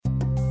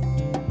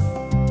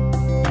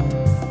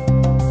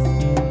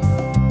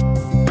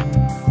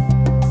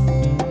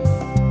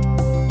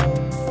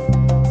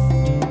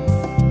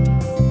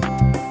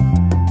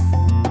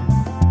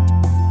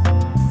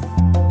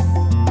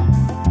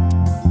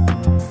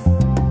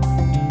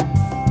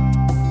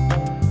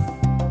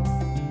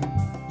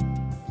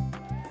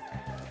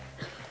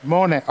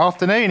Morning,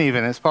 afternoon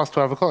even. It's past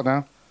 12 o'clock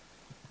now.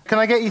 Can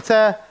I get you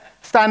to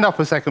stand up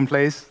a second,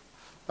 please?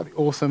 That'd be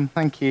awesome.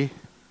 Thank you.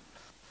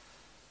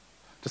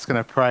 Just going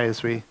to pray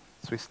as we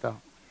start.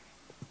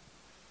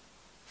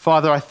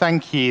 Father, I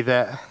thank you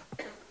that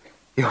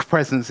your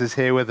presence is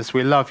here with us.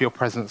 We love your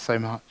presence so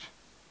much.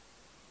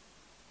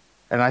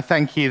 And I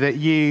thank you that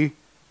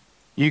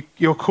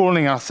you're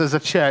calling us as a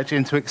church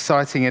into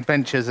exciting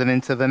adventures and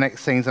into the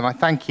next things. And I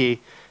thank you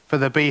for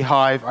the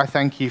Beehive. I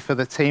thank you for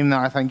the team there.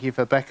 I thank you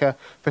for Becca,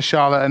 for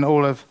Charlotte, and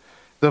all of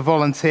the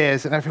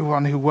volunteers and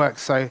everyone who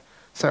works so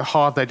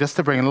hard there just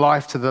to bring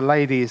life to the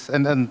ladies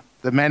and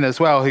the men as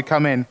well who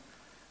come in.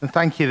 And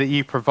thank you that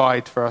you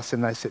provide for us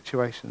in those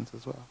situations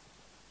as well.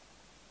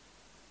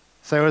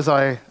 So as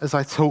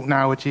I talk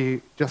now, would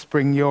you just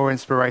bring your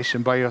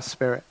inspiration by your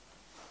Spirit?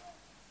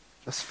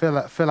 Just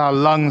fill our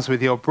lungs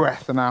with your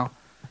breath and our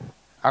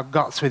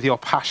guts with your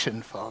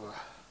passion, Father.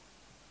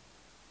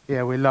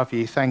 Yeah, we love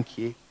you. Thank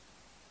you.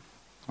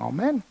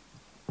 Amen.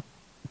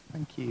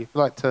 Thank you. If you'd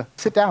like to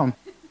sit down.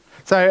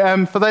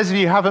 So for those of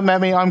you who haven't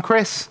met me, I'm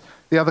Chris,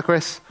 the other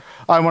Chris.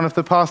 I'm one of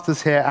the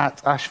pastors here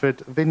at Ashford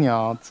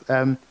Vineyard.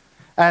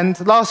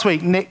 And last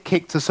week, Nick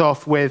kicked us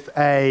off with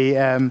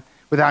our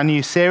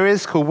new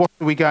series called What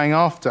Are We Going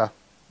After?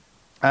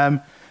 And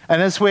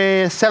as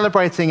we're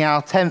celebrating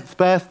our 10th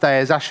birthday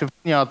as Ashford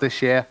Vineyard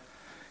this year,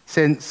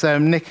 since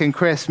Nick and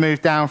Chris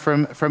moved down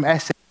from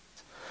Essex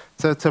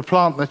to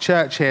plant the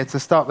church here, to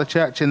start the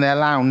church in their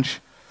lounge,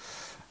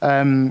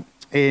 when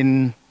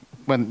they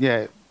moved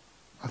here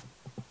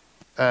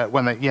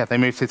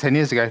 10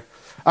 years ago.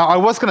 I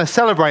was going to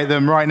celebrate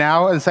them right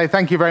now and say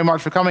thank you very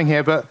much for coming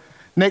here, but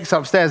Nick's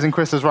upstairs and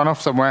Chris has run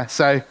off somewhere,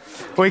 so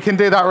we can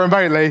do that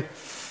remotely.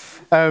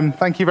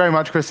 Thank you very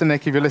much, Chris and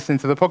Nick, if you're listening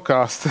to the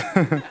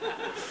podcast.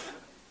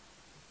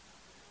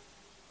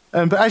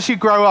 But as you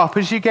grow up,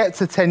 as you get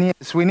to 10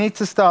 years, we need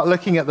to start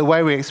looking at the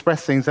way we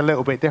express things a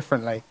little bit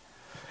differently.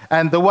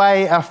 And the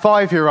way a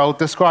 5-year-old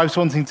describes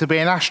wanting to be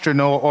an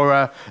astronaut or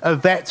a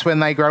vet when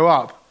they grow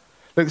up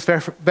looks very,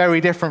 very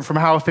different from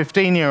how a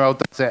 15-year-old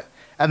does it,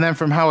 and then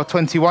from how a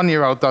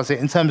 21-year-old does it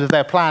in terms of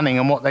their planning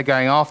and what they're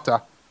going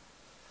after.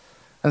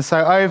 And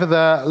so over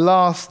the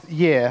last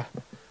year,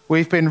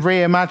 we've been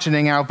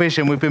reimagining our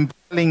vision. We've been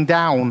boiling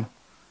down,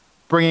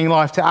 bringing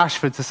life to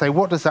Ashford to say,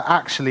 what does that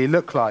actually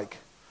look like?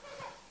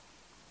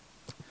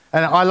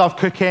 And I love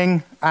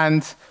cooking,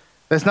 and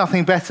there's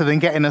nothing better than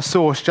getting a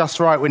sauce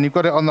just right when you've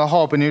got it on the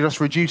hob and you're just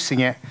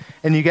reducing it,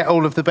 and you get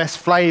all of the best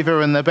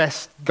flavour and the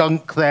best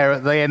gunk there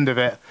at the end of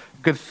it,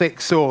 good thick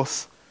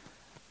sauce.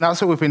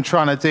 That's what we've been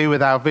trying to do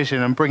with our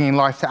vision and bringing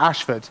life to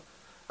Ashford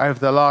over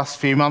the last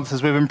few months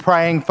as we've been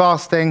praying,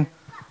 fasting,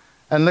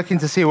 and looking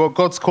to see what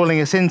God's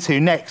calling us into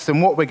next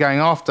and what we're going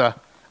after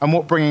and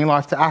what bringing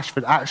life to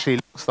Ashford actually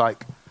looks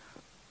like.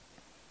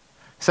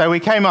 So we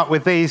came up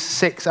with these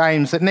 6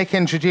 aims that Nick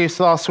introduced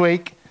last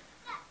week.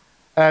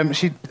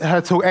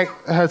 Her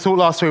talk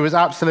last week was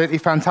absolutely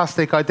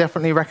fantastic. I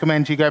definitely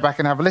recommend you go back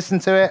and have a listen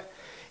to it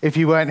if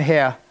you weren't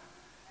here.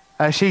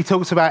 She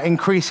talks about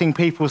increasing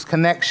people's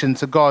connection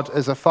to God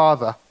as a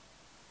father,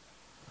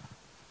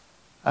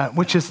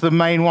 which is the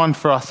main one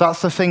for us.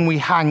 That's the thing we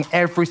hang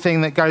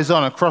everything that goes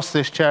on across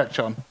this church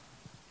on.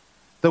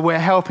 That we're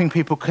helping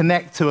people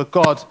connect to a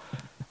God,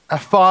 a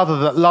father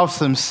that loves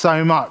them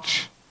so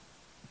much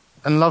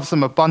and loves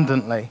them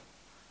abundantly.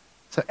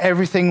 So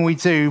everything we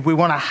do, we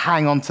want to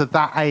hang on to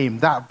that aim,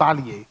 that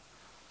value.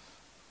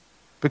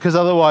 Because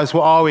otherwise,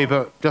 what are we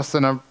but just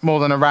more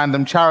than a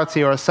random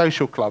charity or a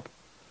social club?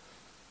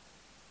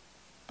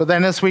 But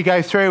then as we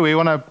go through, we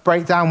want to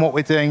break down what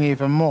we're doing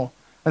even more.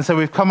 And so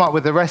we've come up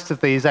with the rest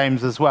of these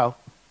aims as well.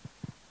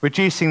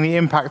 Reducing the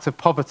impact of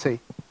poverty,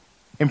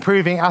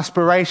 improving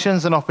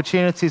aspirations and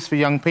opportunities for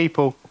young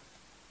people,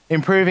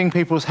 improving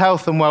people's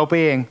health and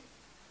well-being,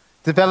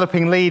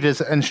 developing leaders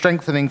and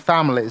strengthening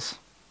families.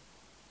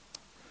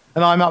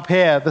 And I'm up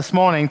here this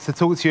morning to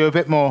talk to you a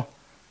bit more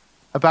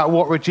about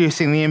what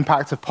reducing the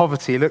impact of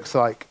poverty looks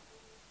like.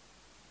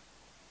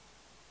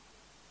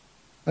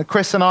 And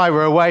Chris and I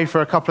were away for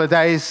a couple of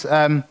days,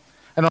 and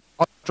on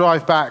the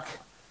drive back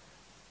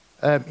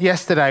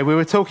yesterday, we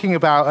were talking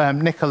about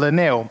Nicola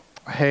Neal,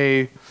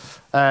 who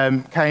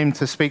came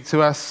to speak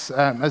to us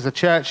as a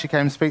church. She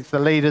came to speak to the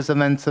leaders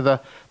and then to the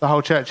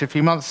whole church a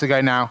few months ago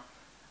now.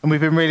 And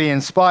we've been really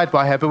inspired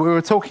by her. But we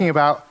were talking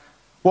about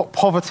what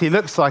poverty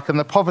looks like and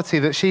the poverty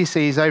that she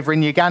sees over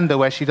in Uganda,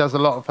 where she does a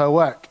lot of her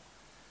work.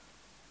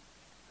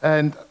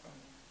 And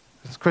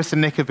Chris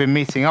and Nick have been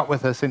meeting up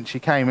with her since she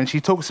came. And she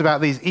talks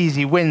about these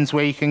easy wins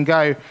where you can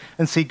go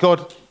and see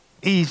God,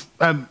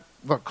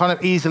 kind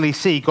of easily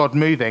see God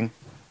moving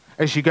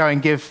as you go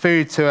and give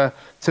food to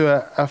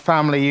a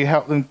family. You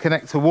help them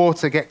connect to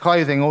water, get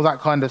clothing, all that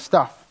kind of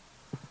stuff.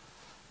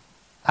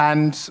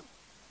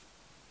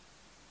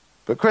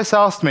 But Chris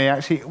asked me,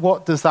 actually,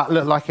 what does that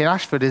look like in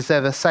Ashford? Is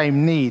there the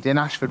same need in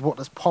Ashford? What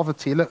does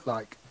poverty look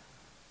like?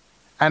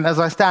 And as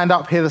I stand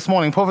up here this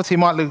morning, poverty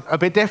might look a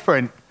bit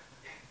different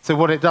to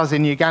what it does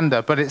in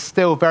Uganda, but it's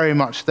still very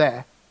much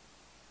there.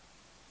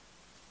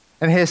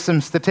 And here's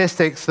some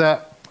statistics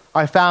that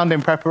I found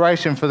in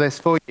preparation for this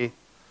for you.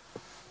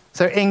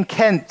 So in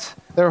Kent,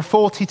 there are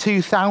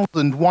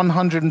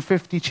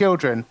 42,150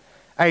 children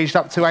aged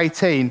up to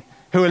 18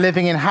 who are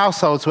living in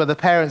households where the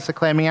parents are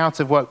claiming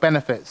out-of-work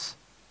benefits.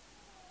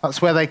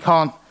 That's where they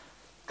can't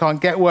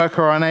get work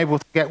or are unable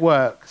to get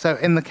work. So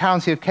in the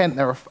county of Kent,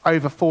 there are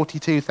over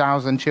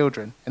 42,000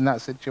 children in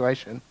that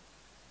situation.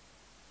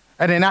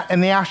 And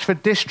in the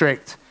Ashford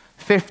district,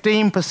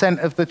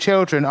 15% of the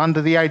children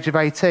under the age of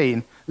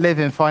 18 live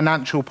in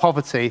financial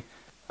poverty,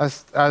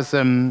 as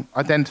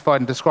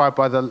identified and described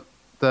by the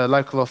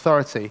local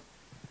authority.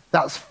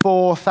 That's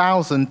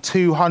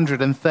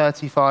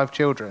 4,235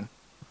 children.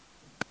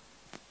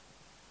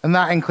 And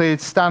that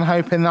includes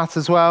Stanhope in that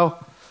as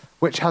well,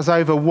 which has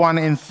over 1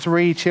 in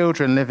 3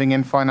 children living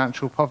in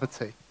financial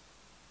poverty.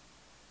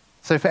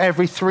 So for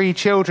every 3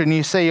 children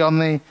you see on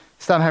the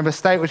Stanhope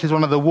estate, which is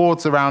one of the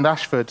wards around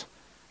Ashford,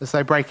 as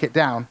they break it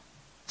down,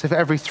 so for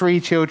every 3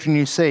 children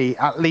you see,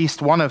 at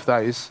least one of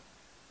those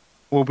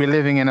will be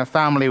living in a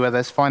family where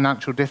there's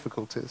financial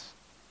difficulties.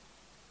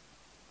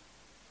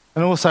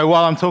 And also,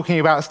 while I'm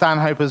talking about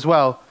Stanhope as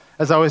well,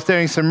 as I was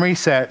doing some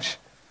research,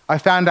 I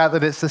found out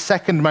that it's the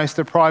second most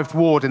deprived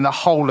ward in the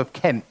whole of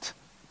Kent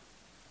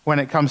when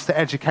it comes to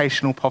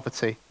educational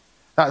poverty.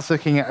 That's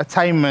looking at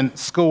attainment,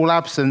 school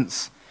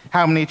absence,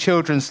 how many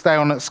children stay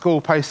on at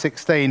school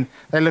post-16.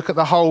 They look at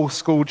the whole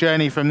school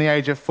journey from the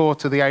age of 4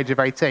 to the age of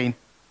 18.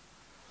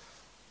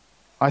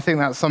 I think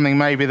that's something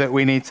maybe that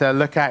we need to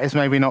look at, is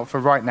maybe not for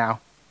right now.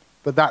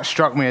 But that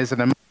struck me as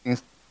an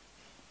amazing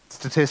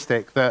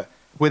statistic that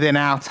within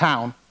our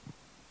town,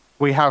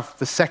 we have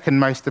the second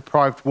most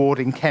deprived ward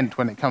in Kent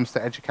when it comes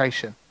to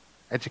educational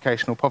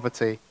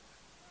poverty,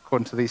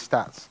 according to these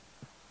stats.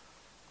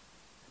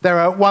 There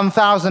are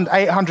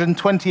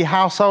 1,820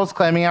 households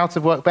claiming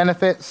out-of-work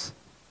benefits.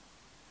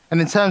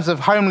 And in terms of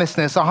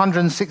homelessness,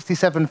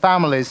 167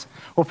 families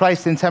were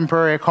placed in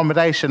temporary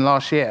accommodation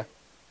last year.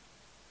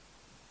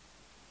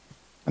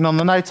 And on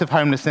the note of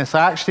homelessness,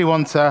 I actually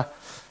want to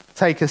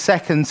take a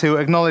second to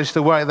acknowledge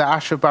the work that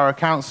Ashford Borough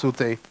Council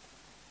do.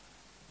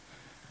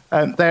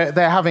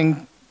 They're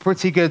having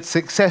pretty good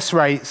success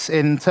rates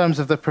in terms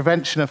of the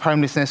prevention of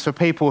homelessness for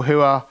people who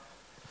are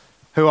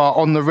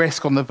on the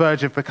risk, on the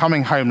verge of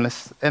becoming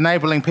homeless,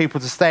 enabling people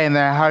to stay in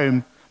their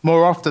home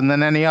more often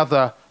than any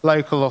other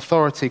local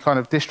authority kind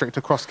of district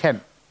across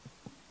Kent.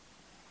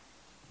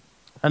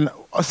 And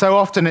so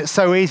often it's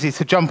so easy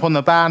to jump on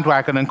the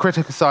bandwagon and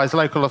criticise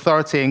local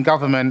authority and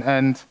government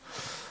and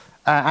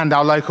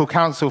our local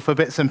council for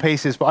bits and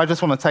pieces, but I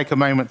just want to take a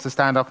moment to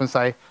stand up and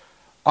say,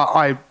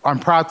 I'm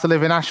proud to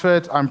live in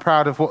Ashford, I'm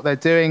proud of what they're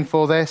doing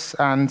for this,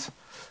 and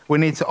we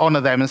need to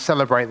honour them and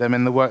celebrate them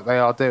in the work they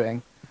are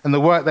doing. And the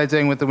work they're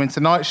doing with the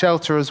Winter Night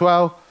Shelter as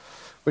well,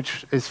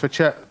 which is for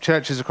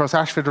churches across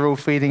Ashford are all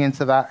feeding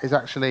into that, is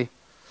actually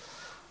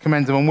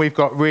commendable. And we've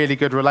got really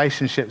good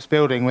relationships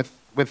building with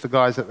the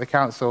guys at the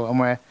council, and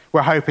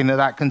we're hoping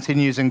that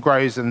continues and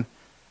grows and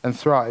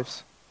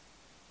thrives.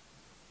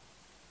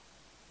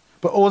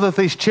 But all of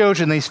these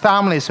children, these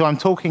families who I'm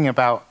talking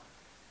about,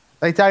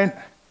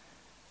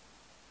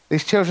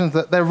 these children,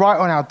 they're right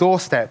on our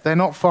doorstep. They're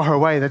not far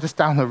away, they're just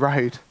down the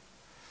road.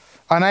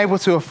 Unable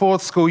to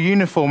afford school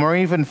uniform or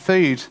even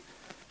food.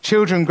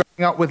 Children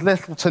growing up with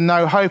little to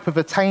no hope of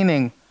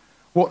attaining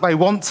what they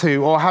want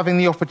to or having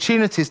the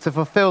opportunities to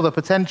fulfill the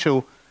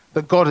potential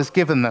that God has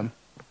given them.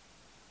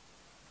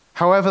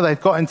 However they've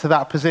got into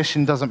that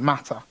position doesn't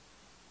matter.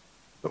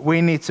 But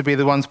we need to be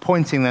the ones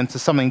pointing them to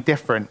something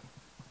different,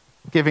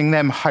 giving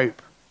them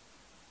hope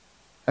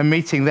and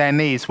meeting their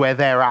needs where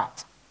they're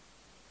at.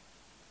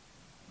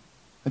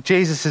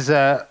 Jesus is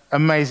an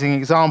amazing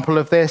example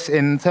of this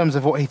in terms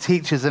of what he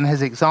teaches and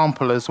his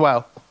example as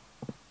well.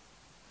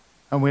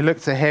 And we look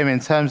to him in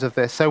terms of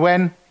this. He'd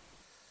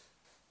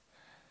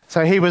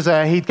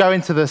go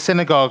into the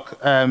synagogue,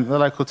 the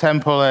local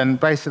temple, and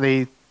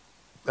basically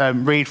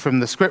read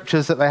from the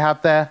scriptures that they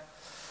had there.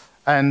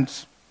 And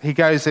he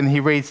goes and he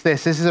reads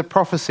this. This is a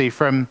prophecy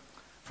from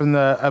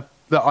the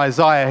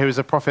Isaiah, who was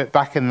a prophet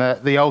back in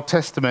the Old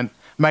Testament,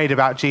 made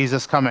about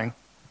Jesus coming.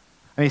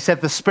 And he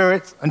said, the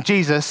Spirit, and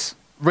Jesus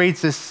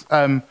reads this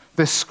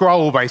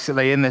scroll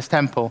basically in this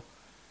temple.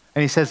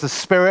 And he says, the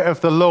Spirit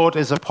of the Lord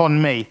is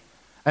upon me,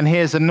 and he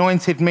has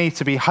anointed me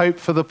to be hope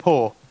for the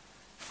poor,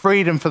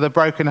 freedom for the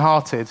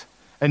brokenhearted,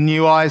 and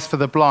new eyes for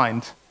the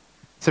blind,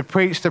 to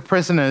preach to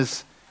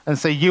prisoners and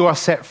say, you are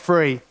set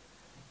free.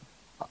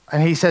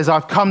 And he says,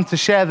 I've come to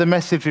share the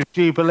message of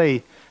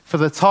Jubilee, for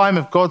the time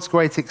of God's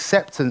great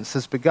acceptance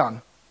has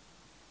begun.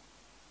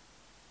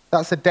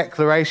 That's a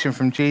declaration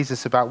from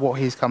Jesus about what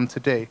he's come to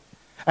do.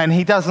 And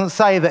he doesn't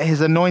say that his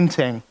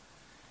anointing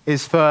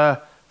is for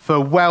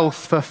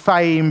wealth, for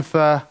fame,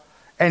 for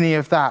any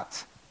of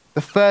that. The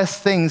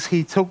first things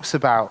he talks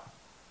about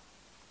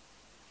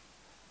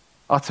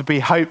are to be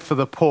hope for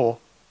the poor,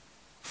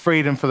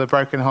 freedom for the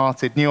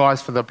brokenhearted, new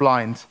eyes for the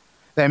blind.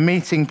 They're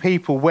meeting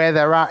people where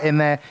they're at in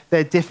their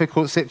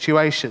difficult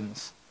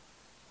situations.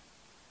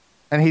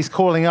 And he's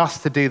calling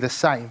us to do the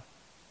same.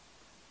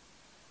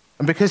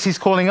 And because he's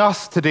calling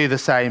us to do the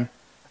same,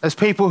 As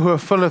people who are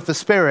full of the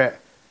Spirit,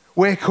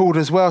 we're called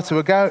as well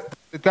to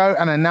go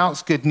and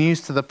announce good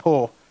news to the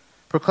poor,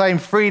 proclaim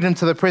freedom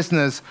to the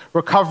prisoners,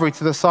 recovery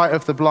to the sight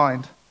of the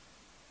blind.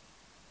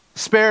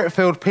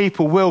 Spirit-filled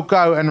people will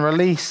go and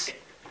release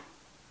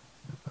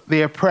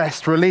the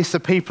oppressed, release the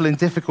people in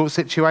difficult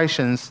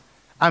situations,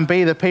 and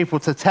be the people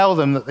to tell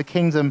them that the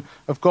kingdom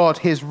of God,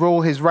 his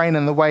rule, his reign,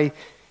 and the way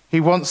he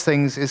wants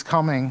things is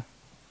coming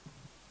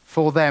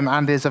for them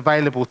and is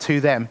available to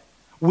them.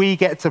 We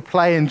get to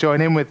play and join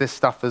in with this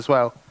stuff as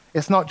well.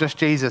 It's not just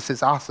Jesus,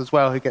 it's us as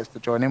well who gets to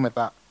join in with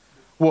that.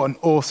 What an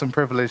awesome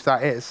privilege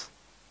that is.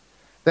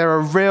 There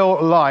are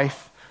real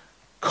life,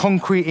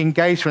 concrete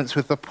engagements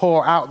with the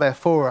poor out there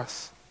for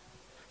us.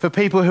 For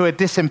people who are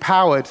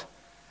disempowered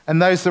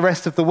and those the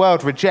rest of the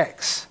world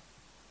rejects.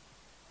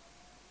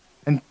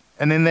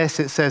 And in this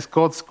it says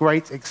God's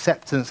great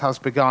acceptance has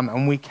begun,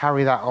 and we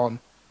carry that on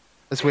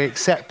as we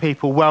accept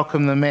people,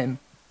 welcome them in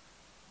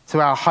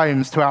to our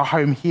homes, to our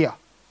home here,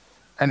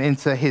 and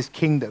into his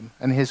kingdom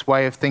and his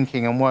way of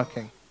thinking and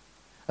working.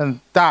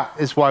 And that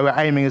is why we're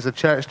aiming as a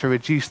church to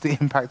reduce the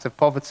impact of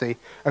poverty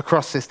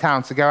across this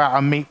town, to go out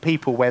and meet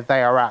people where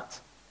they are at.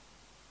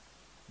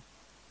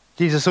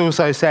 Jesus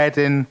also said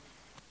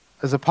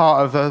as a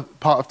part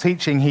of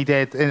teaching he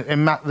did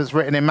that's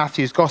written in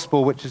Matthew's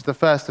Gospel, which is the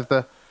first of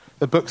the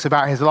books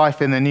about his life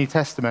in the New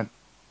Testament.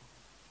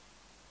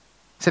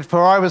 He said,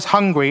 "For I was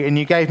hungry and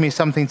you gave me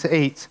something to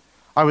eat.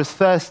 I was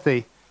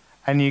thirsty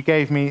and you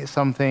gave me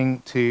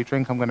something to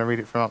drink." I'm going to read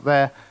it from up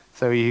there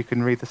so you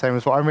can read the same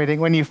as what I'm reading.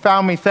 "When you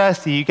found me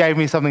thirsty, you gave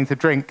me something to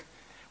drink.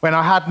 When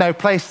I had no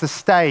place to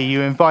stay,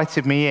 you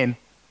invited me in.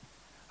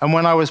 And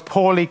when I was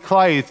poorly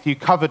clothed, you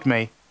covered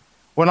me.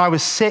 When I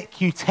was sick,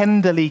 you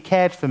tenderly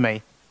cared for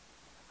me.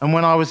 And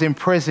when I was in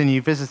prison,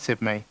 you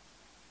visited me."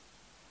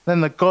 Then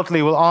the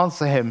godly will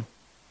answer him,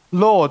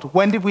 "Lord,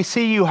 when did we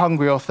see you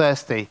hungry or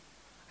thirsty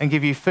and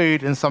give you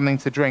food and something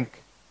to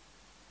drink?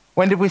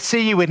 When did we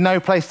see you with no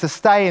place to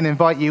stay and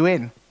invite you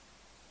in?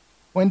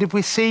 When did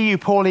we see you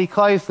poorly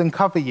clothed and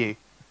cover you?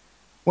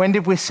 When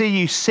did we see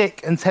you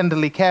sick and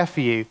tenderly care for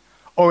you,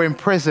 or in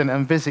prison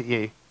and visit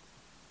you?"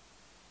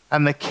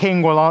 And the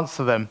king will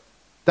answer them,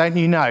 "Don't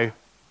you know?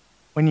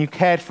 When you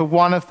cared for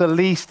one of the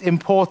least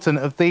important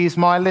of these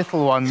my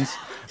little ones,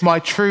 my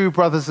true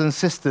brothers and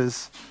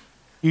sisters,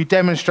 you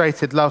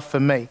demonstrated love for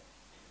me."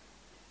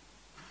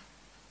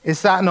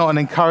 Is that not an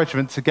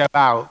encouragement to go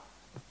out?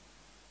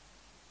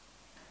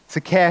 To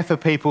care for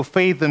people,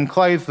 feed them,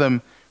 clothe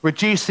them,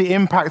 reduce the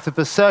impact of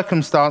the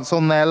circumstance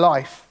on their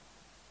life.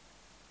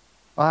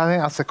 Well, I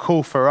think that's a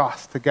call for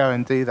us to go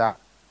and do that.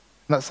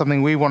 And that's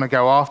something we want to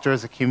go after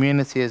as a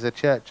community, as a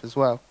church as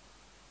well.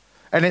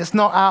 And it's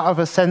not out of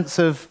a sense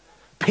of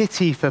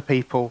pity for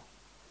people.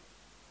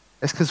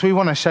 It's because we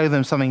want to show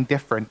them something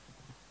different.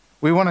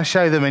 We want to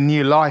show them a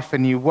new life, a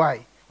new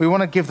way. We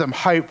want to give them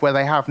hope where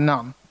they have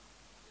none.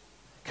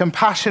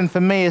 Compassion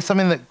for me is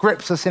something that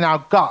grips us in our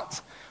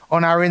gut,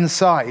 on our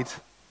inside.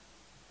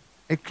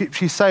 It grips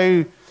you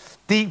so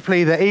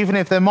deeply that even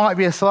if there might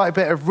be a slight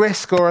bit of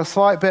risk or a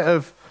slight bit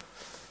of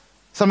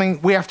something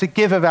we have to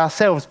give of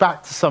ourselves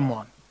back to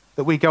someone,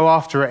 that we go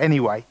after it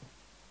anyway.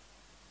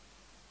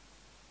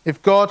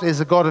 If God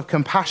is a God of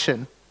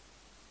compassion,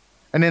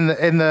 and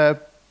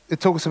it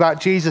talks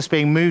about Jesus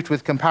being moved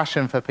with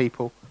compassion for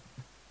people.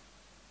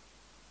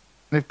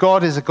 And if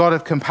God is a God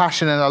of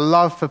compassion and a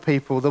love for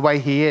people the way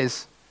he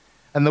is,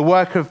 and the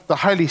work of the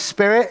Holy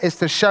Spirit is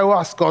to show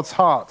us God's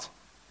heart,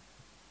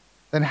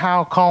 then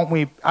how can't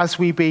we, as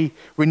we be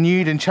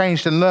renewed and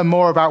changed and learn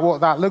more about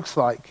what that looks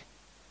like,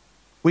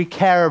 we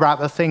care about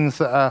the things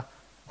that are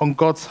on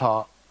God's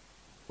heart.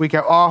 We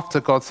go after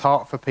God's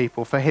heart for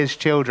people, for his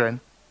children.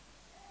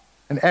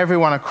 And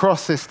everyone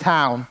across this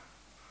town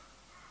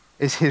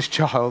is his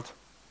child,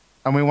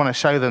 and we want to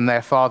show them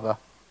their father.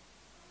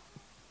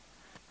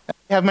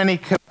 We have many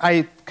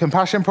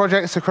compassion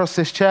projects across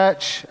this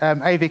church.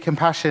 AV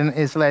Compassion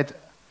is led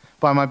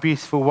by my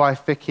beautiful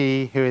wife,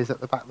 Vicky, who is at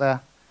the back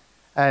there.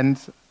 And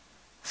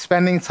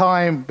spending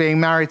time being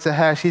married to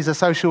her, she's a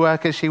social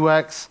worker. She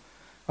works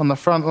on the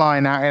front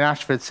line out in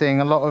Ashford, seeing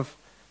a lot of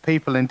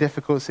people in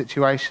difficult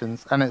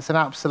situations. And it's an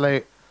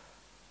absolute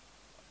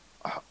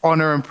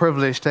honor and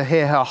privilege to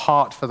hear her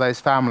heart for those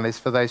families,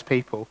 for those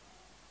people.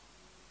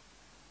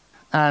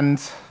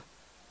 And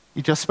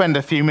you just spend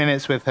a few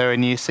minutes with her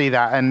and you see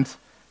that. And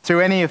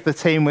through any of the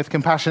team with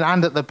Compassion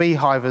and at the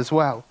Beehive as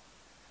well,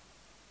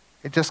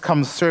 it just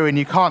comes through and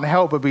you can't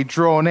help but be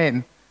drawn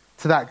in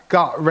to that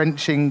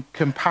gut-wrenching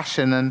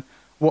compassion and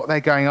what they're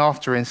going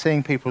after in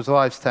seeing people's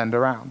lives turned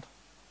around.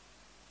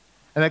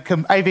 And at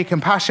AV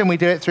Compassion, we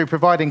do it through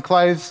providing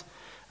clothes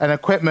and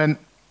equipment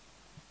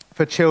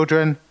for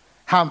children.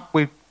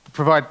 We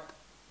provide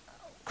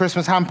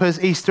Christmas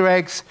hampers, Easter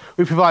eggs.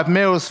 We provide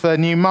meals for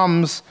new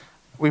mums.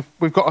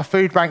 We've got a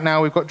food bank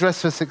now. We've got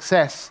Dress for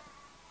Success.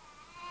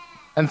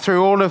 And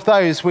through all of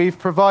those, we've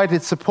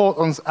provided support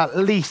on at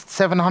least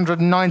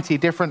 790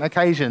 different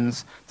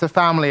occasions to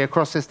family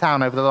across this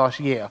town over the last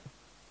year.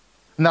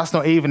 And that's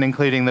not even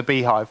including the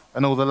Beehive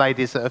and all the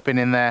ladies that have been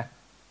in there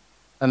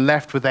and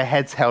left with their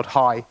heads held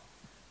high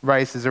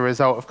raised as a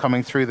result of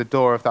coming through the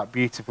door of that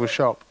beautiful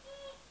shop.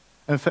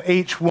 And for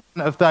each one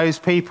of those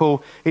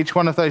people, each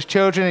one of those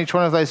children, each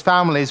one of those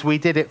families, we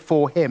did it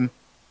for him.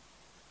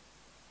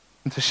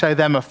 And to show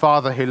them a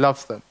father who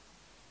loves them.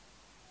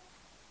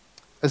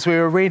 As we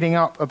were reading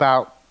up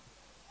about,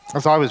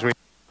 as I was reading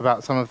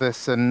about some of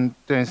this and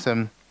doing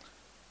some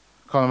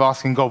kind of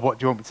asking God, what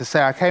do you want me to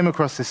say? I came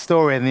across this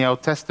story in the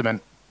Old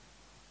Testament.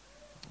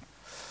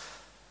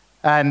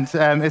 And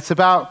it's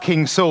about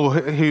King Saul,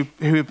 who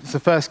becomes the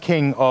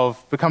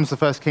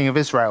first king of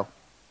Israel.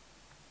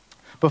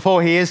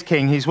 Before he is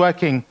king, he's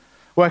working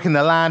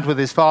the land with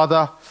his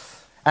father,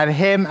 and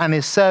him and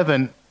his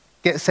servant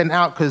get sent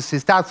out because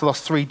his dad's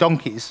lost 3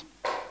 donkeys,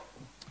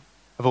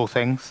 of all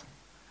things.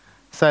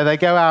 So they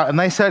go out and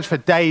they search for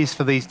days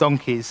for these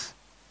donkeys,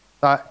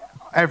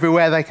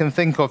 everywhere they can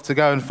think of to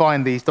go and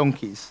find these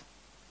donkeys.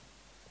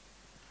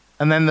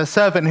 And then the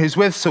servant who's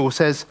with Saul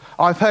says,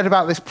 I've heard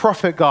about this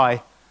prophet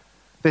guy,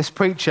 this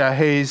preacher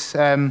who is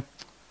kind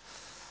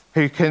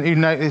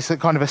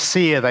of a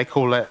seer, they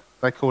called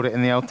it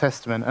in the Old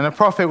Testament. And a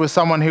prophet was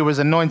someone who was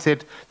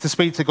anointed to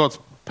speak to God's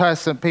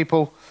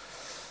people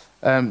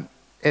in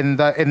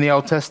the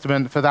Old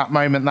Testament for that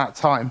moment, that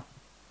time.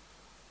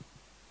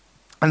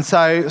 And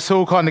so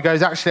Saul kind of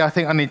goes, actually, I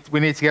think we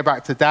need to get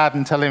back to Dad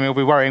and tell him he'll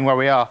be worrying where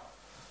we are.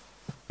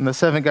 And the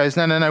servant goes,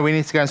 no, we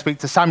need to go and speak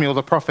to Samuel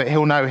the prophet.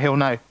 He'll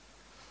know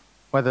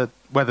where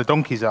the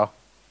donkeys are.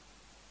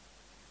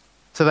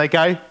 So they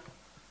go,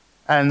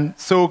 and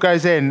Saul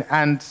goes in,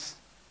 and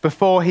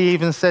before he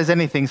even says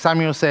anything,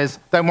 Samuel says,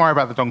 don't worry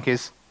about the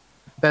donkeys.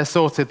 They're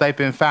sorted, they've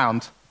been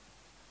found.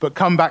 But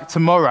come back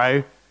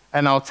tomorrow,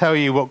 and I'll tell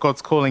you what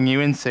God's calling you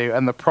into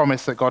and the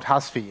promise that God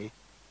has for you.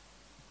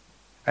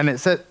 And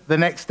it's the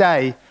next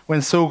day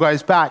when Saul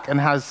goes back and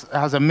has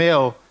a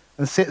meal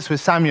and sits with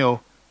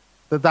Samuel,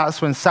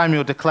 that's when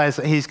Samuel declares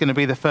that he's going to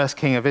be the first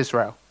king of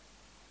Israel.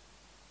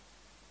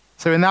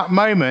 So in that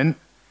moment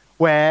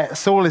where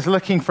Saul is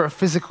looking for a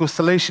physical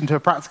solution to a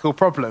practical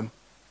problem,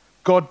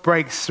 God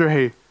breaks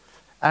through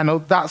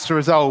and that's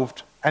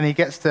resolved, and he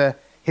gets to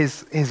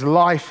his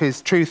life,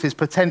 his truth, his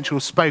potential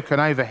spoken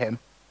over him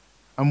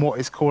and what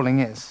his calling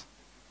is.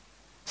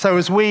 So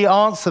as we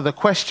answer the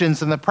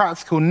questions and the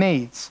practical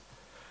needs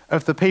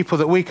of the people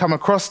that we come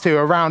across to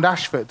around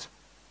Ashford,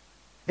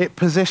 it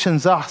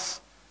positions us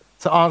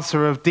to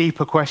answer a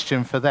deeper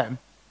question for them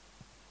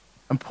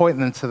and point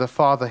them to the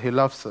Father who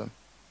loves them.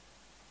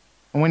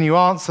 And when you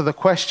answer the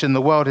question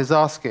the world is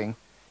asking,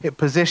 it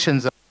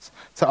positions us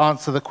to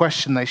answer the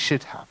question they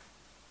should have.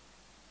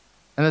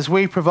 And as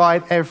we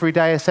provide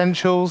everyday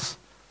essentials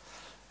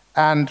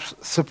and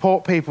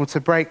support people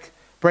to break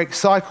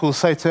cycles,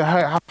 so to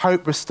have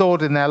hope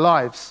restored in their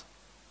lives,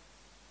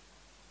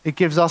 it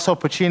gives us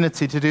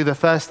opportunity to do the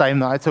first aim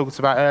that I talked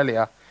about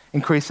earlier,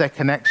 increase their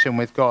connection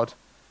with God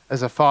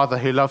as a Father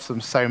who loves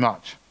them so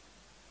much.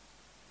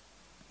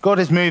 God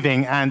is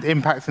moving and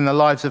impacting the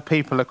lives of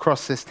people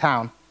across this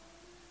town.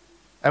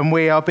 And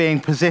we are being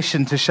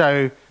positioned to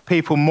show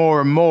people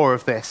more and more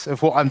of this,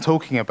 of what I'm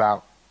talking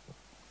about.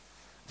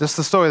 Just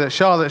the story that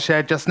Charlotte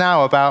shared just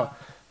now about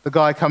the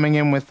guy coming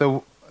in with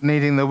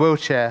needing the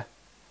wheelchair.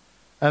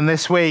 And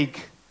this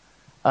week,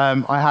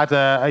 I had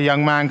a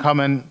young man come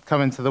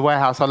into the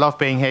warehouse. I love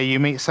being here. You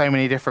meet so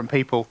many different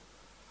people.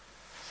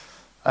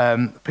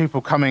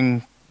 People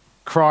coming,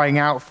 crying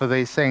out for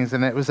these things.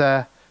 And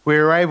we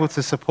were able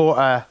to support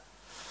a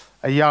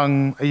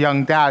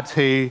young dad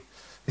who,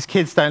 his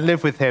kids don't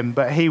live with him,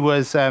 but he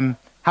was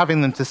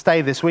having them to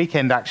stay this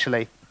weekend,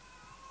 actually.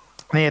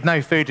 And he had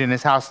no food in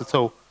his house at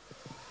all.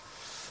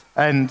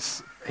 And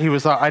he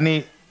was like,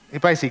 he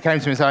basically came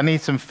to me and said, I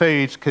need some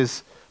food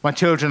because my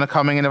children are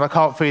coming, and if I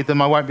can't feed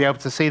them, I won't be able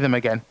to see them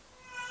again.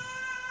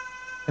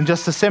 And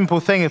just a simple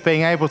thing of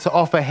being able to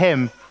offer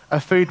him a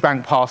food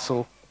bank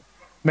parcel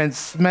meant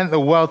the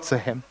world to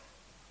him.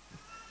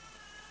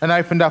 And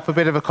opened up a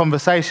bit of a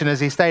conversation as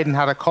he stayed and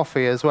had a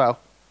coffee as well.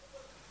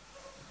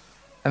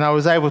 And I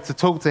was able to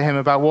talk to him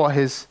about what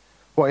his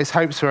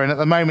hopes were. And at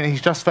the moment,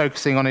 he's just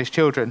focusing on his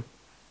children.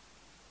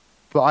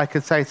 But I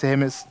could say to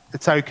him, it's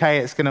okay,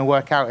 it's going to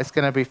work out, it's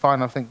going to be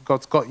fine. I think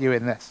God's got you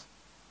in this.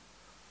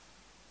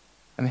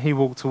 And he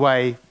walked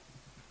away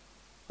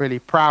really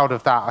proud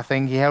of that. I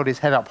think he held his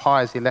head up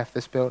high as he left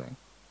this building.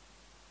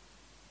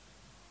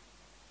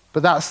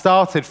 But that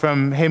started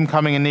from him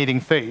coming and needing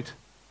food,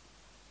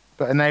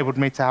 but enabled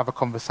me to have a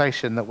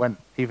conversation that went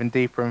even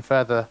deeper and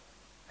further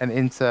and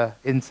into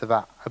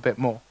that a bit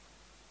more.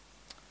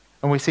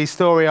 And we see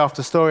story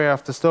after story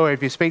after story.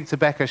 If you speak to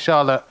Becca,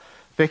 Charlotte,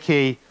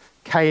 Vicky,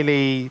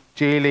 Kaylee,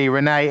 Julie,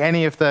 Renee,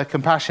 any of the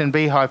Compassion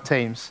Beehive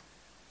teams,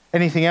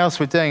 anything else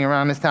we're doing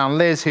around this town,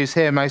 Liz, who's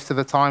here most of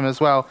the time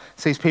as well,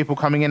 sees people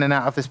coming in and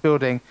out of this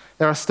building.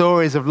 There are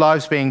stories of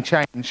lives being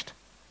changed.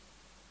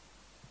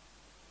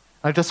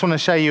 I just want to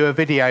show you a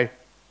video.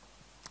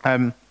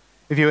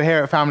 If you were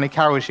here at Family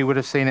Carols, you would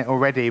have seen it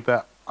already,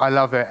 but I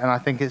love it, and I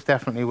think it's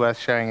definitely worth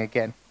showing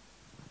again.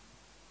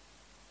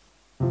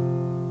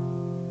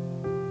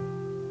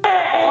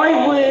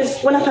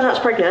 When I found out I was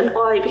pregnant,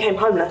 I became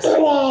homeless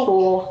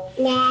for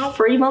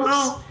 3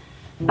 months.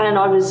 and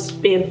I was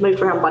being moved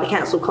around by the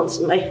council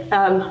constantly.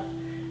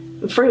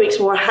 3 weeks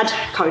before I had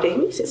Cody, let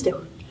me sit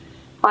still,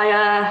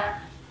 I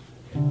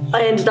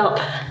ended up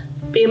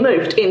being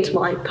moved into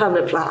my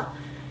permanent flat,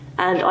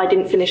 and I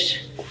didn't finish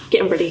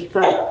getting ready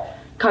for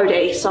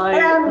Cody. So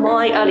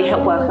my early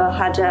help worker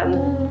had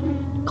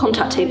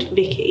contacted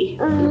Vicky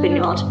in the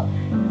vineyard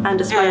and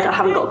explained I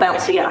haven't got a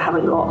bouncer yet, I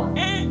haven't got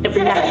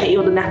every nappy,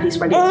 all the nappies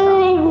ready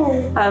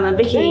and stuff. And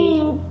Vicky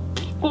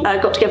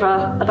got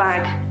together a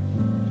bag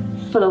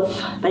full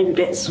of baby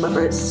bits,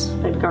 whether it's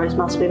baby girls,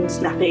 muslins,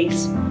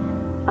 nappies,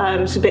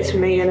 some bits for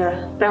me and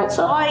a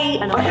bouncer. I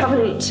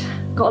haven't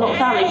got a lot of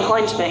family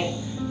behind me,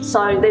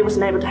 so they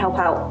wasn't able to help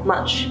out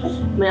much.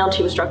 My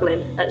auntie was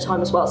struggling at the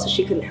time as well, so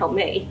she couldn't help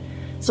me.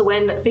 So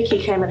when Vicky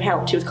came and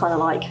helped, she was kind of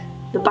like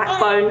the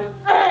backbone,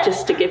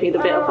 just to give me the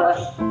bit of a,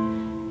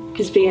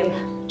 because being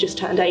just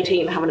turned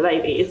 18 and having a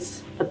baby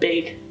is a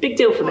big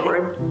deal for me.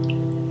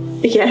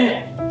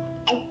 Yeah.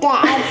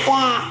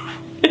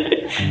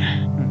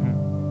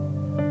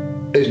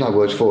 There's no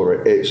words for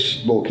it.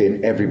 It's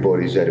walking,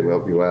 everybody's there to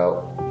help you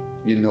out.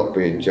 You're not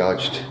being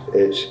judged.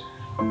 It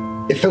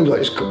feels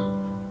like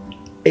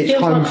it's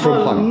home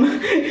from home.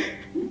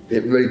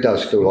 It really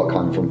does feel like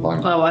home from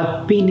home. Well,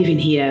 I've been living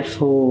here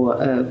for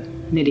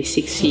nearly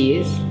 6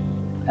 years.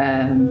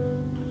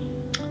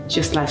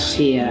 Just last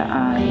year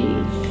I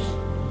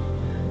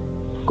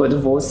got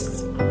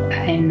divorced,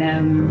 and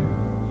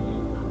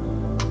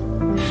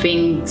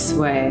things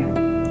were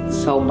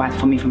so bad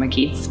for me, for my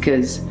kids,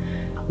 because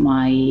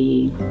my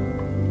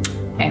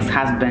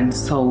ex-husband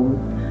sold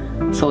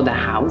the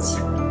house,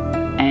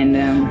 and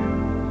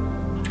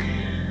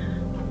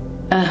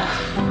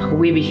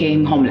we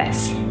became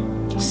homeless.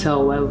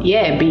 So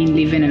been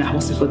living in a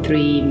hostel for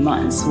 3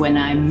 months, when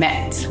I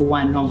met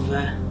one of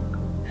a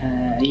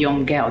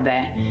young girl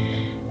there,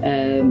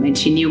 and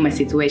she knew my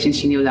situation.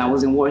 She knew that I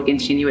wasn't working.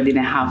 She knew I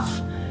didn't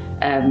have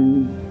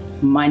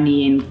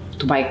money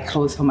to buy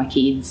clothes for my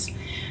kids,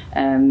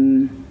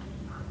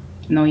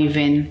 not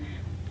even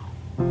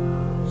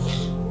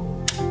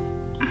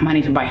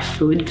money to buy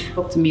food.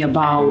 Talked to me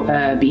about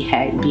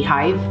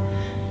Beehive,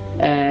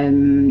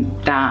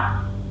 that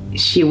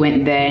she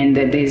went there, and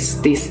that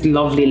there's these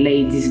lovely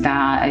ladies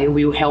that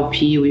will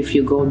help you if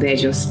you go there.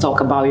 Just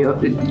talk about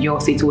your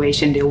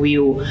situation. They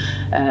will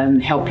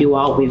help you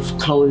out with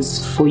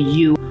clothes for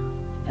you.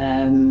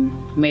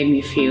 Made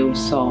me feel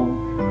so,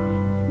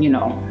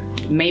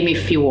 made me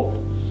feel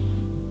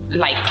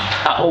like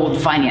the old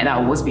Vanya that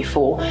I was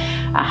before.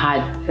 I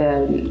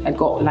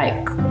got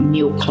like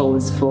new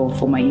clothes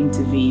for my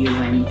interview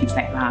and things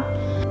like that.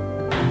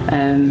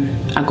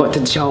 I got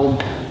the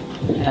job.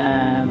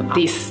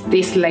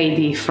 This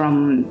lady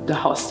from the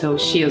hostel,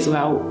 she as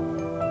well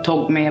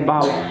told me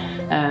about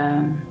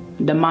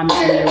the mommy's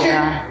meal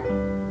that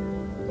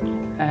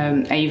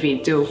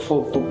AV do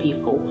for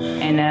people,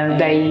 and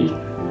they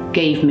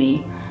gave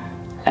me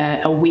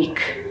a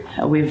week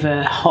with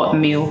a hot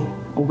meal,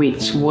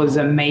 which was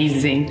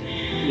amazing.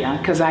 Yeah,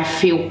 because I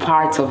feel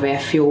part of it.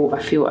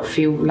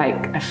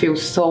 I feel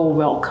so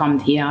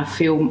welcomed here. I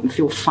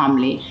feel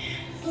family.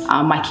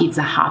 My kids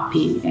are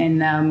happy, and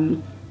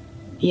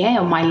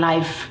my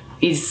life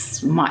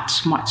is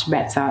much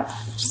better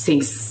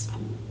since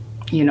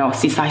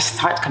I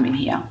started coming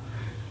here.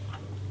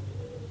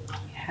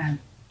 Yeah.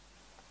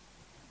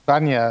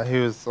 Vanya,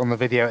 who was on the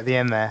video at the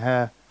end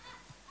there,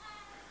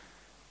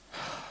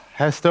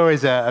 her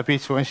stories are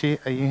beautiful.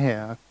 Are you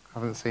here? I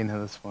haven't seen her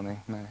this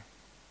morning. No.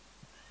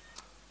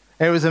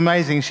 It was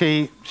amazing.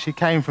 She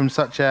came from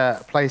such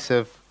a place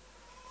of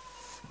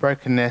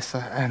brokenness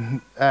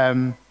and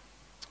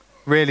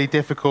really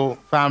difficult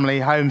family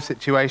home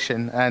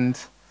situation, and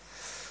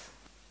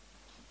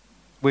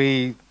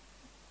she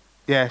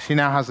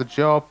now has a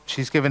job.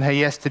 She's given her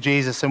yes to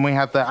Jesus, and we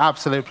had the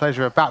absolute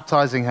pleasure of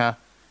baptizing her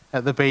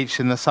at the beach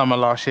in the summer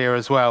last year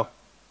as well.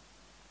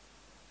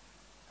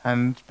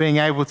 And being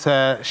able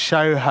to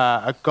show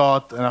her a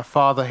God and a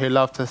Father who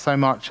loved her so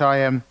much.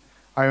 I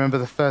remember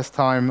the first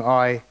time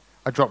I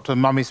dropped a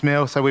mummy's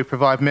meal, so we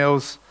provide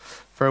meals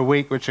for a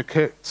week which are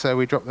cooked, so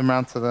we drop them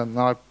around to them.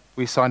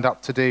 We signed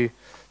up to do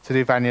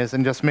Vanya's,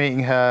 and just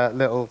meeting her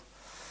little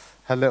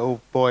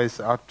boys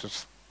are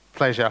just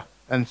pleasure,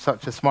 and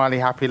such a smiley,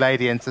 happy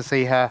lady, and to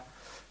see her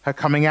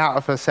coming out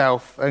of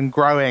herself and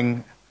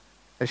growing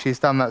as she's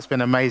done, that's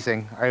been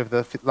amazing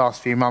over the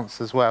last few months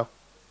as well.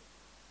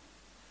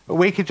 But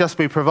we could just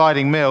be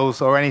providing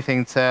meals or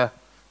anything to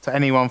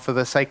anyone for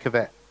the sake of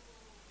it.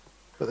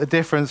 But the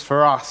difference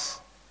for us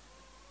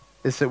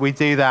is that we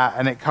do that,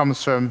 and it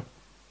comes from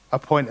a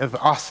point of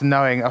us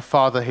knowing a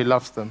Father who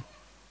loves them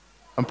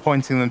and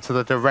pointing them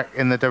to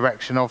in the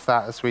direction of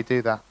that as we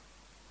do that.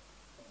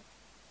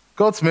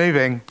 God's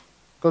moving.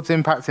 God's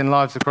impacting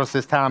lives across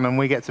this town, and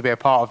we get to be a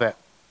part of it.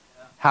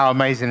 How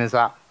amazing is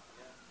that?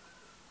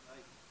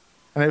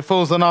 And it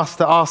falls on us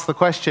to ask the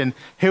question,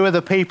 who are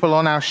the people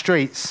on our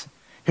streets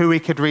who we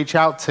could reach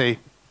out to?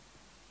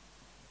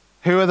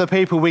 Who are the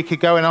people we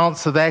could go and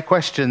answer their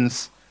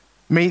questions,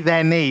 meet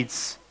their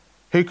needs?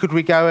 Who could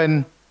we go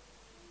and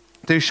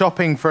do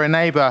shopping for a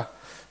neighbour?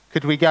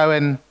 Could we go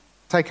and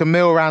take a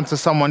meal round to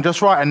someone,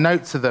 just write a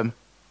note to them.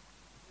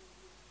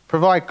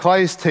 Provide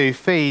clothes to,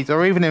 feed,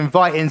 or even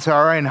invite into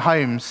our own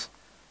homes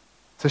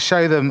to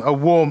show them a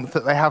warmth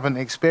that they haven't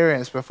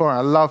experienced before and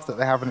a love that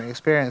they haven't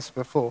experienced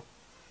before.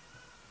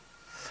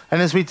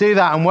 And as we do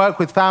that and work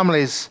with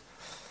families,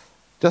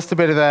 just a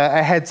bit of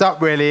a heads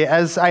up really,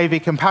 as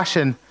AV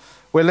Compassion,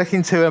 we're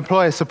looking to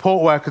employ a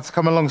support worker to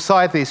come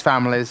alongside these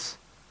families,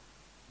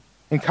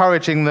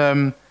 encouraging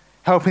them,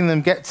 helping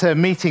them get to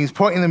meetings,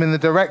 pointing them in the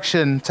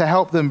direction to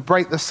help them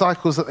break the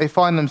cycles that they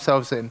find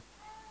themselves in.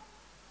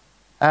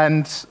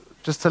 And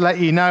just to let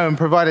you know and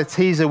provide a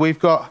teaser, we've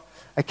got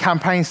a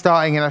campaign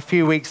starting in a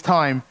few weeks'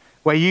 time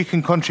where you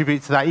can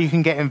contribute to that, you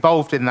can get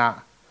involved in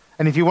that.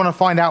 And if you want to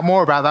find out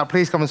more about that,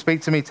 please come and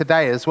speak to me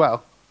today as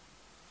well.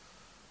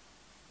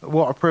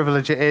 What a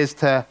privilege it is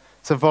to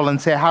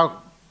volunteer,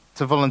 how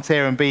to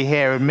volunteer and be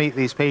here and meet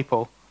these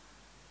people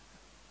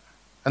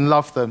and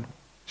love them,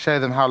 show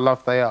them how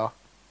loved they are.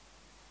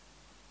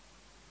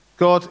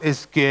 God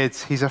is good.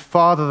 He's a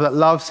father that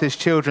loves his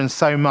children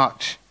so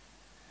much.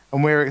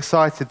 And we're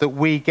excited that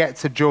we get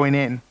to join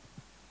in,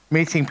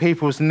 meeting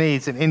people's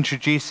needs and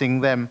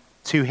introducing them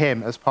to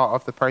him as part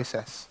of the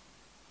process.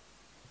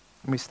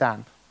 Let me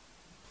stand.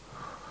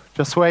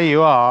 Just where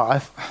you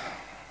are,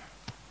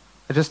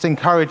 I just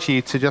encourage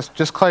you to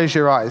just close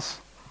your eyes.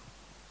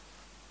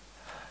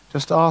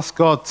 Just ask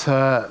God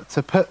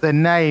to put the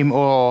name,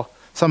 or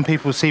some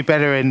people see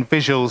better in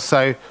visuals,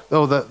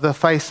 or the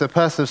face, the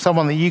person of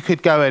someone that you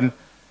could go and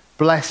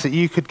bless, that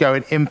you could go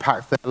and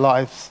impact their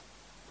lives.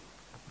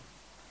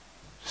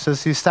 Just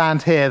as you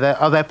stand here,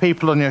 are there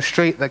people on your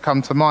street that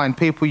come to mind,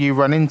 people you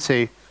run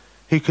into,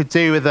 who could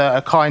do with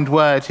a kind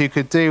word, who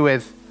could do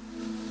with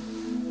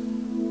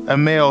a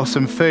meal,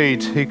 some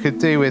food, who could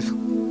do with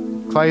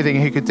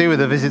clothing, who could do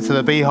with a visit to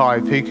the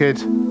Beehive, who could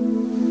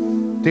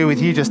do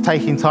with you just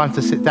taking time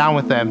to sit down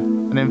with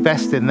them and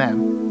invest in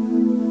them.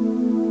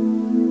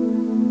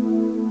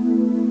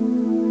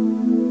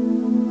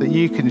 That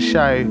you can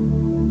show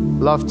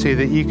love to,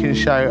 that you can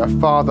show a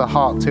father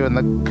heart to, and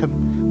the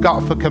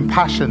gut for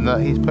compassion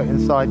that he's put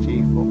inside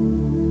you for.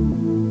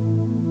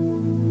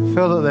 I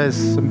feel that there's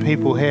some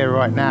people here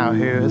right now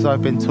who, as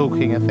I've been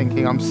talking, are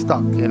thinking, I'm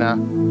stuck in a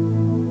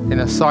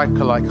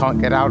cycle I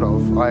can't get out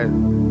of.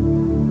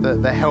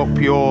 The help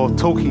you're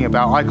talking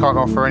about, I can't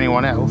offer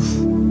anyone else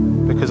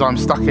because I'm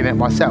stuck in it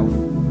myself.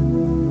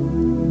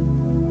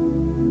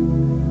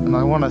 And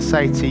I want to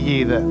say to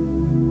you that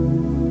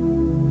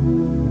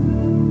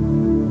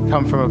you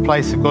come from a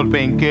place of God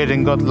being good,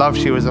 and God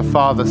loves you as a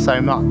father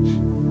so much.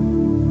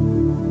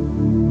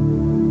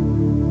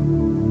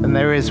 And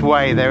there is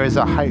way, there is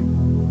a hope.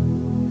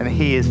 And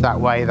he is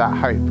that way, that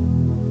hope.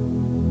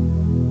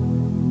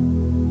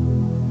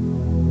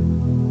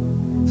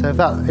 So if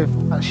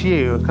that's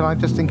you, can I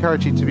just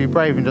encourage you to be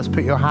brave and just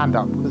put your hand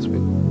up, because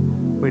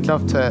we'd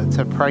love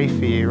to pray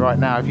for you right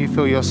now. If you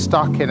feel you're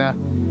stuck in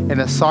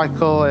a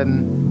cycle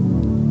and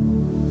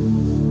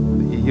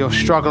you're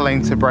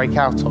struggling to break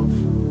out of,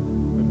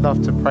 we'd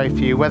love to pray for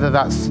you. Whether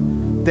that's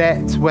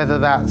debt, whether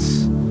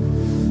that's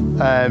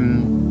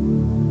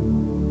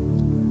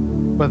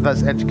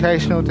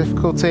educational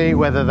difficulty,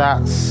 whether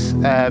that's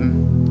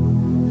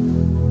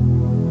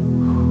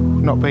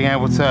not being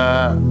able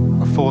to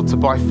afford to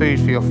buy food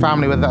for your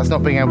family, whether that's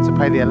not being able to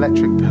pay the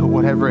electric bill,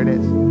 whatever it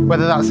is,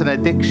 whether that's an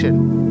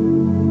addiction.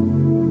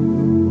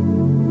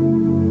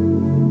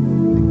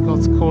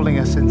 God's calling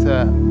us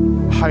into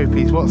hope.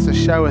 He wants to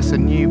show us a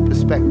new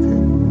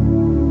perspective.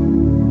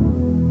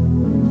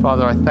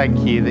 Father, I thank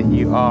you that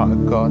you are a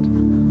God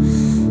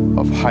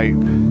of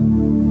hope.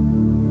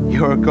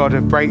 You're a God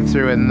of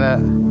breakthrough, and that,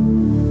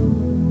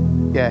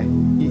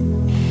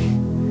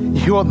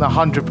 you want the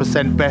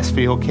 100% best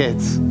for your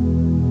kids.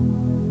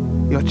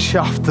 You're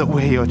chuffed that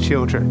we're your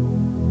children.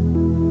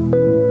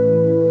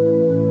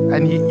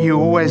 And you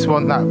always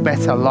want that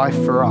better life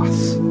for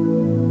us.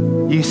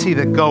 You see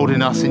the gold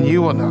in us, and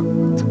you want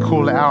to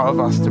call it out of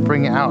us, to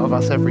bring it out of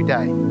us every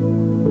day.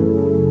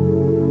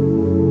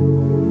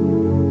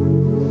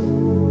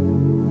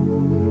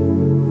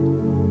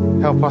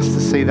 Help us to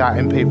see that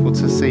in people,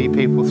 to see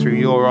people through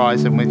your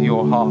eyes and with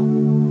your heart.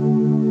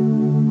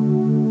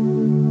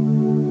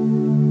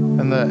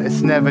 And that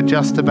it's never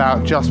just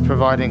about just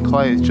providing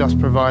clothes, just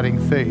providing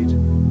food,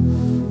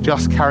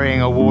 just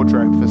carrying a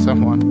wardrobe for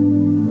someone.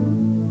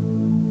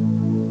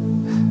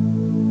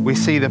 We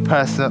see the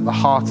person at the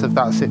heart of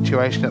that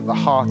situation, at the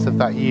heart of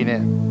that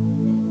unit.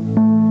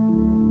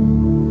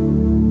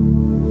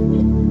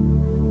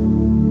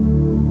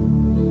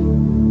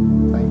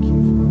 Thank you.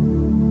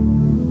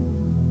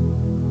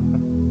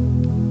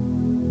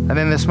 And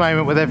in this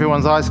moment, with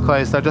everyone's eyes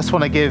closed, I just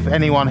want to give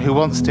anyone who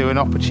wants to an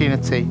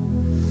opportunity.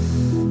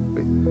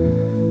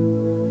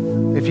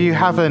 If you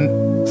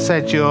haven't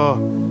said your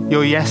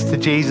yes to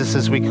Jesus,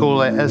 as we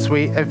call it,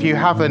 if you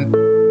haven't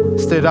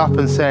stood up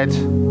and said,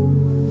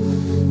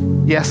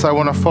 yes, I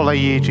want to follow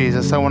you,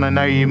 Jesus, I want to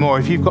know you more.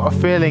 If you've got a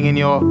feeling in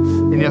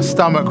your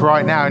stomach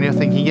right now and you're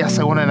thinking, yes,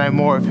 I want to know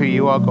more of who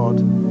you are, God,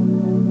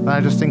 then I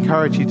just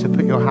encourage you to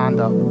put your hand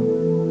up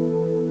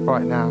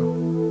right now.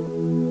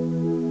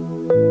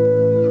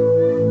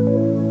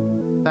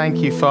 Thank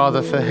you,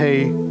 Father, for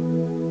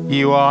who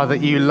you are,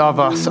 that you love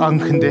us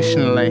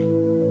unconditionally.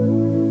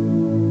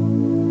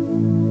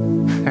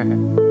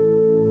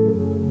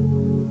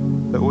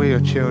 That we're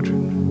your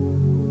children.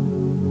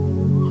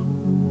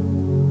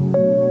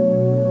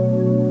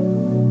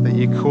 That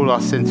you call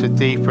us into a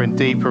deeper and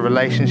deeper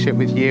relationship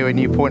with you, and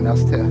you point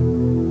us to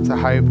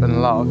hope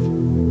and love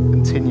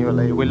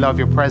continually. We love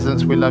your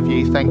presence. We love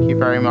you. Thank you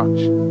very much.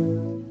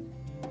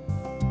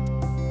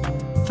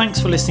 Thanks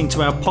for listening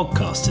to our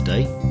podcast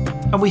today,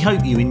 and we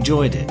hope you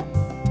enjoyed it.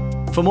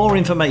 For more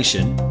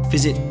information,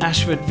 visit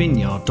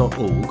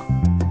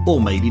ashfordvineyard.org,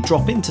 or maybe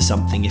drop into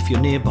something if you're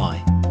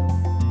nearby.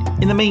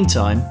 In the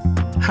meantime,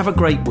 have a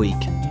great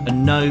week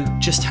and know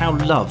just how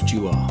loved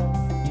you are.